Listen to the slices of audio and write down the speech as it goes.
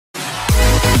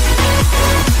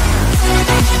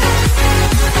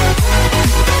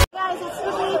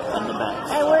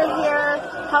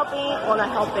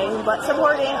helping, but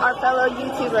supporting our fellow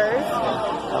YouTubers,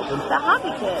 the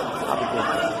Hobby Kids.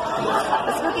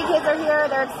 The Spooky Kids are here.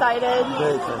 They're excited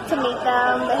to meet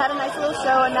them. They had a nice little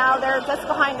show, and now they're just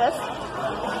behind us.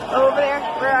 Over there.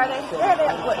 Where are they? There they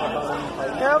are.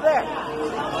 They're over there.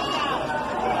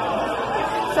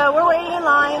 So we're waiting in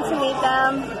line to meet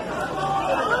them.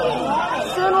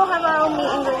 Soon we'll have our own meet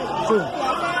and greet. Soon.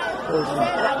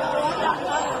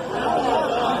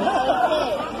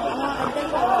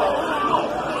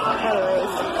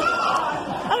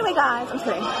 Anyway, guys, I'm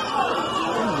kidding.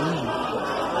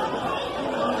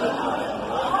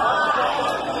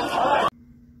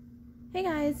 Hey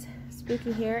guys,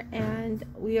 Spooky here, and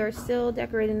we are still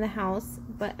decorating the house,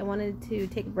 but I wanted to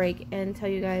take a break and tell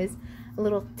you guys a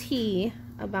little tea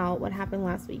about what happened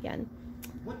last weekend.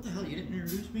 What the hell? You didn't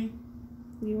introduce me?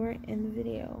 You weren't in the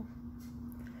video.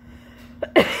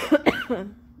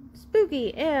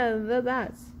 Spooky and the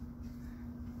best.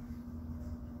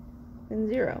 And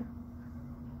Zero.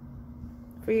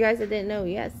 For you guys that didn't know,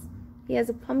 yes, he has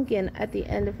a pumpkin at the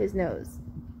end of his nose.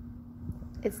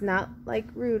 It's not like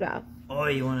Rudolph. Oh,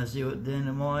 you want to see what's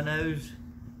in my nose?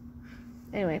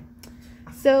 Anyway,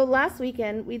 so last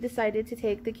weekend we decided to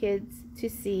take the kids to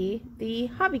see the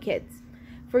Hobby Kids.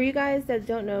 For you guys that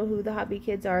don't know who the Hobby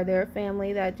Kids are, they're a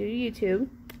family that do YouTube.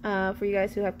 For you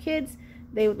guys who have kids,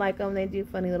 they would like them. They do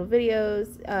funny little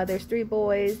videos. There's 3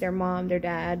 boys, their mom, their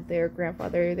dad, their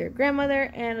grandfather, their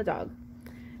grandmother, and a dog.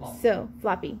 So,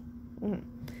 Floppy.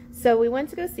 So we went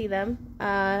to go see them.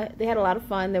 They had a lot of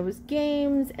fun. There was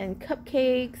games and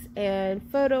cupcakes and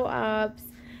photo ops.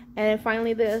 And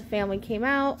finally the family came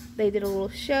out. They did a little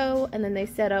show, and then they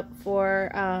set up for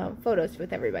photos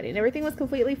with everybody. And everything was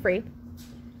completely free.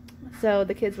 So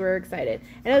the kids were excited.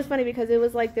 And it was funny because it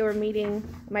was like they were meeting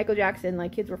Michael Jackson.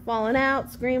 Like, kids were falling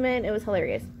out, screaming. It was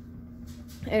hilarious.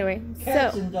 Anyway,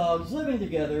 Cats and dogs living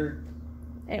together.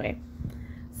 Anyway,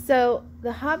 so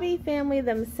the Hobby family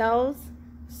themselves,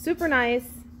 super nice,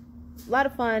 a lot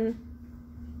of fun,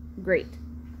 great.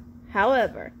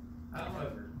 However,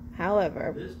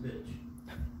 this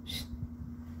bitch.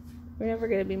 We're never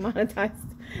going to be monetized.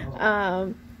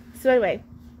 So anyway,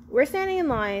 we're standing in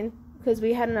line because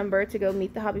we had a number to go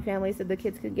meet the Hobby family so the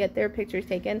kids could get their pictures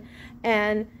taken.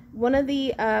 And one of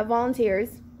the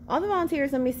volunteers, all the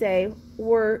volunteers, let me say,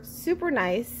 were super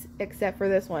nice except for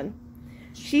this one.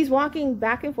 She's walking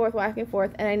back and forth,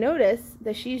 and I noticed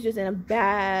that she's just in a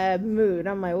bad mood.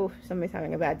 I'm like, oh, somebody's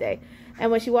having a bad day.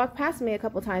 And when she walked past me a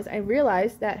couple times, I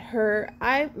realized that her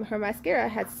mascara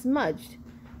had smudged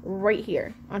right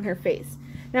here on her face.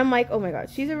 And I'm like, oh my god,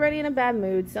 she's already in a bad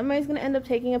mood. Somebody's going to end up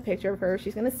taking a picture of her.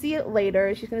 She's going to see it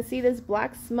later. She's going to see this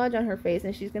black smudge on her face,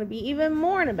 and she's going to be even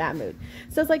more in a bad mood.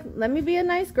 So it's like, let me be a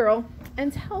nice girl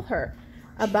and tell her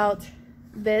about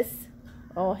this.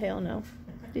 Oh, hell no.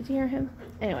 Did you hear him?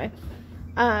 Anyway,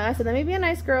 I said, let me be a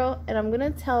nice girl, and I'm going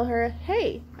to tell her,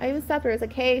 hey, I even stopped her. I was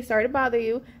like, hey, sorry to bother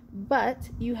you, but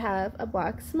you have a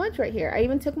black smudge right here. I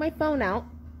even took my phone out,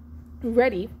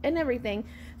 ready and everything,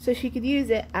 so she could use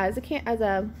it as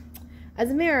a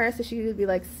mirror, so she could be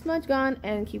like, smudge gone,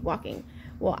 and keep walking.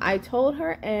 Well, I told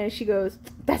her, and she goes,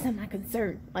 that's not my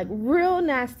concern. Like, real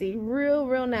nasty,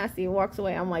 real nasty, and walks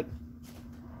away. I'm like,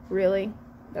 really?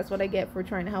 That's what I get for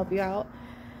trying to help you out?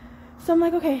 So I'm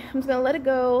like, okay, I'm just going to let it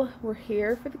go. We're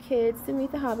here for the kids to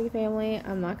meet the Hobby family.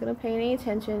 I'm not going to pay any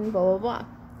attention, blah, blah, blah.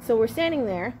 So we're standing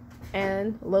there,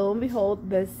 and lo and behold,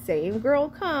 the same girl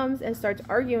comes and starts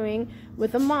arguing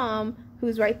with a mom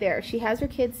who's right there. She has her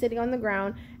kids sitting on the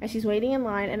ground, and she's waiting in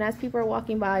line, and as people are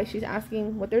walking by, she's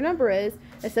asking what their number is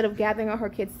instead of gathering all her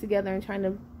kids together and trying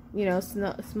to, you know,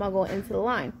 smuggle into the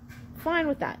line. Fine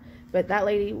with that. But that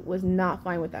lady was not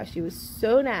fine with that. She was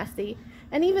so nasty.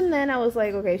 And even then, I was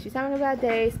like, okay, she's having a bad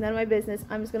day. It's none of my business.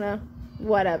 I'm just going to,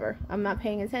 whatever. I'm not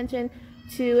paying attention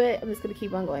to it. I'm just going to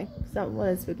keep on going. So one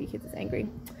of the Spooky Kids is angry.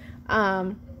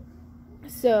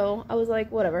 So I was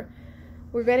like, whatever.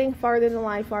 We're getting farther in the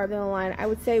line. I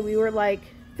would say we were like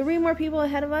 3 more people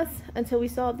ahead of us until we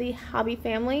saw the Hobby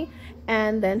family.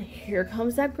 And then here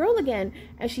comes that girl again,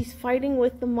 and she's fighting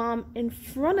with the mom in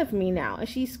front of me now, and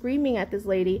she's screaming at this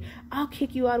lady, I'll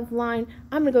kick you out of line,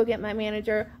 I'm gonna go get my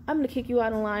manager, I'm gonna kick you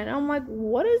out of line. And I'm like,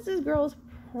 what is this girl's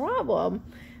problem?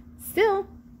 Still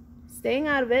staying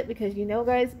out of it, because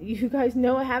you guys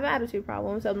know I have attitude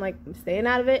problems. So I'm like, I'm staying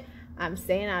out of it.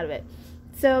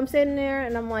 So I'm sitting there,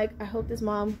 and I'm like, I hope this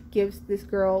mom gives this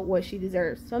girl what she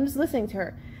deserves. So I'm just listening to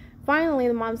her. Finally,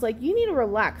 the mom's like, you need to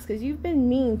relax, because you've been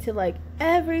mean to, like,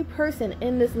 every person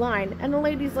in this line. And the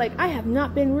lady's like, I have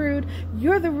not been rude.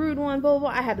 You're the rude one, blah, blah,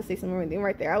 blah. I had to say something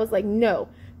right there. I was like, no,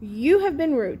 You have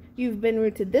been rude. You've been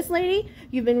rude to this lady.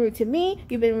 You've been rude to me.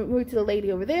 You've been rude to the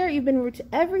lady over there. You've been rude to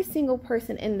every single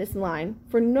person in this line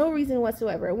for no reason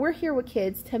whatsoever. And we're here with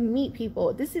kids to meet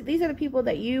people. These are the people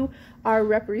that you are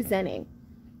representing.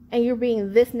 And you're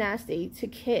being this nasty to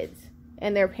kids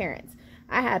and their parents.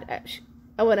 I had,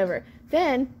 whatever.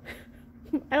 Then,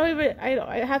 I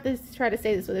have to try to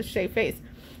say this with a straight face.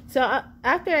 So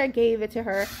after I gave it to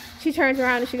her, she turns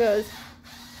around and she goes,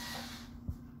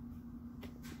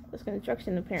 that's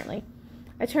construction apparently.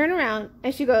 I turn around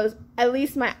and she goes, at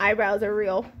least my eyebrows are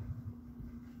real.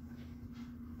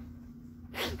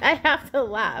 I have to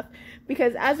laugh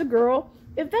because as a girl,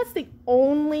 if that's the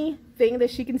only thing that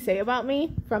she can say about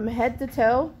me from head to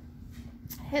toe,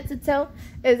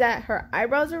 is that her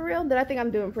eyebrows are real, then I think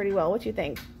I'm doing pretty well. What you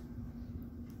think?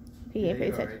 He ain't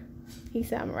paying attention. Right. He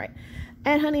said I'm right.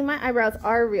 And honey, my eyebrows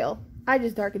are real. I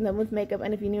just darkened them with makeup,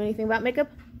 and if you knew anything about makeup,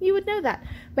 you would know that.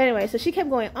 But anyway, so she kept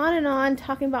going on and on,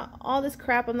 talking about all this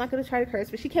crap. I'm not going to try to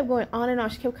curse, but she kept going on and on.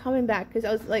 She kept coming back because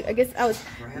I was like, I guess I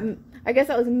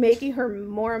was making her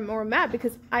more and more mad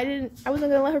because I wasn't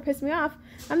going to let her piss me off.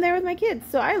 I'm there with my kids.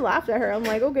 So I laughed at her. I'm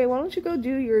like, okay, why don't you go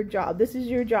do your job? This is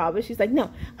your job. And she's like, no,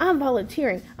 I'm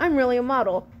volunteering. I'm really a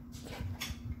model.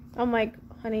 I'm like,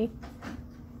 honey,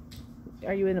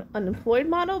 are you an unemployed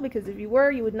model? Because if you were,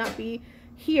 you would not be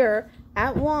here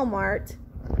at Walmart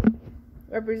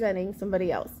representing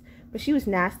somebody else. But she was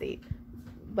nasty.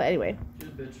 But anyway. She's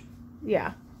a bitch.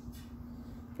 Yeah.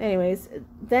 Anyways,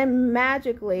 then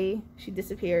magically she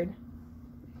disappeared,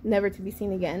 never to be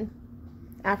seen again,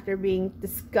 after being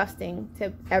disgusting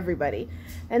to everybody.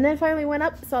 And then finally went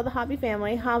up, saw the Hobby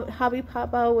family. Hobby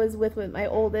Papa was with my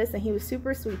oldest, and he was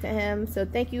super sweet to him. So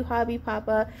thank you, Hobby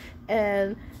Papa.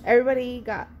 And everybody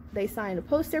they signed a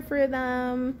poster for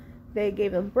them. They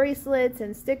gave them bracelets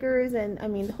and stickers, and I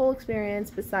mean the whole experience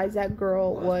besides that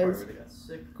girl was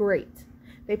great.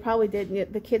 They probably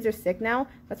did. The kids are sick now.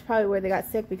 That's probably where they got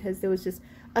sick, because there was just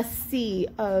a sea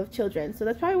of children. So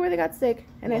that's probably where they got sick.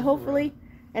 And hopefully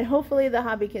the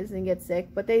Hobby kids didn't get sick,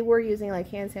 but they were using like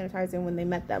hand sanitizer when they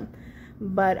met them.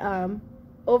 But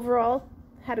overall,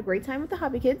 had a great time with the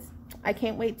Hobby kids. I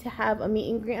can't wait to have a meet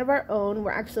and greet of our own.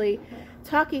 We're actually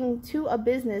talking to a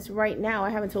business right now. I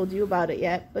haven't told you about it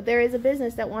yet, but there is a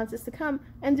business that wants us to come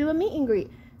and do a meet and greet.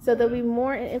 So there'll be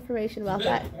more information about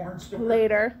that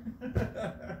later.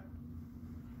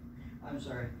 I'm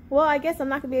sorry. Well, I guess I'm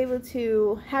not going to be able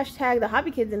to hashtag the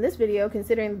Hobby kids in this video,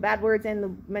 considering the bad words and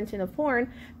the mention of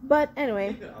porn. But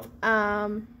anyway,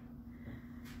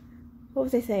 what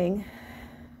was I saying?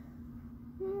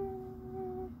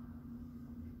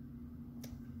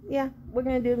 Yeah, we're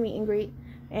going to do a meet and greet.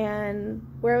 And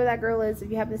wherever that girl is,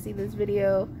 if you happen to see this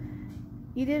video,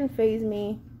 you didn't faze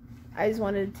me. I just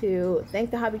wanted to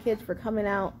thank the Hobby kids for coming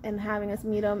out and having us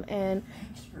meet them. And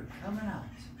thanks for coming out.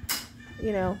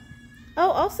 You know. Oh,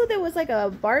 also there was like a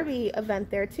Barbie event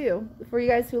there too. For you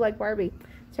guys who like Barbie,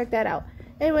 check that out.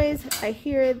 Anyways, I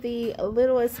hear the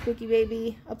littlest squeaky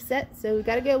baby upset, so we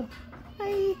gotta go.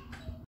 Bye.